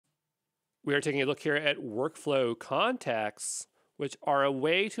We are taking a look here at workflow contexts, which are a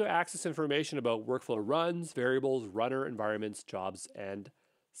way to access information about workflow runs, variables, runner environments, jobs, and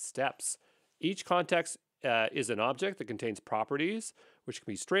steps. Each context is an object that contains properties, which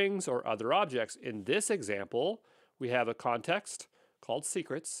can be strings or other objects. In this example, we have a context called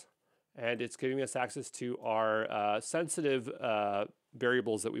secrets, and it's giving us access to our sensitive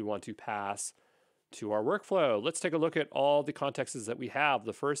variables that we want to pass to our workflow. Let's take a look at all the contexts that we have.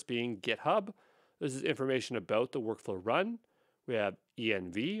 The first being GitHub. This is information about the workflow run. We have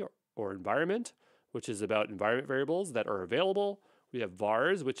env or environment, which is about environment variables that are available. We have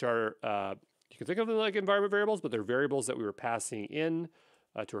vars, which are, you can think of them like environment variables, but they're variables that we were passing in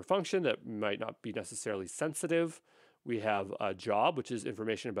to our function that might not be necessarily sensitive. We have a job, which is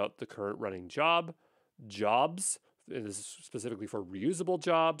information about the current running job. Jobs, and this is specifically for reusable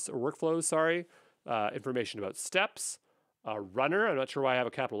jobs or workflows, sorry. Information about steps. Runner, I'm not sure why I have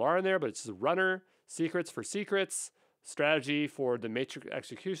a capital R in there, but it's a runner. Secrets for secrets. Strategy for the matrix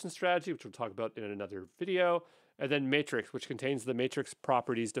execution strategy, which we'll talk about in another video. And then matrix, which contains the matrix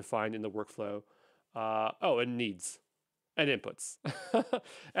properties defined in the workflow. And needs and inputs.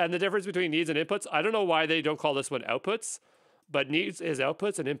 And the difference between needs and inputs, I don't know why they don't call this one outputs, but needs is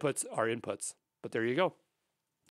outputs and inputs are inputs. But there you go.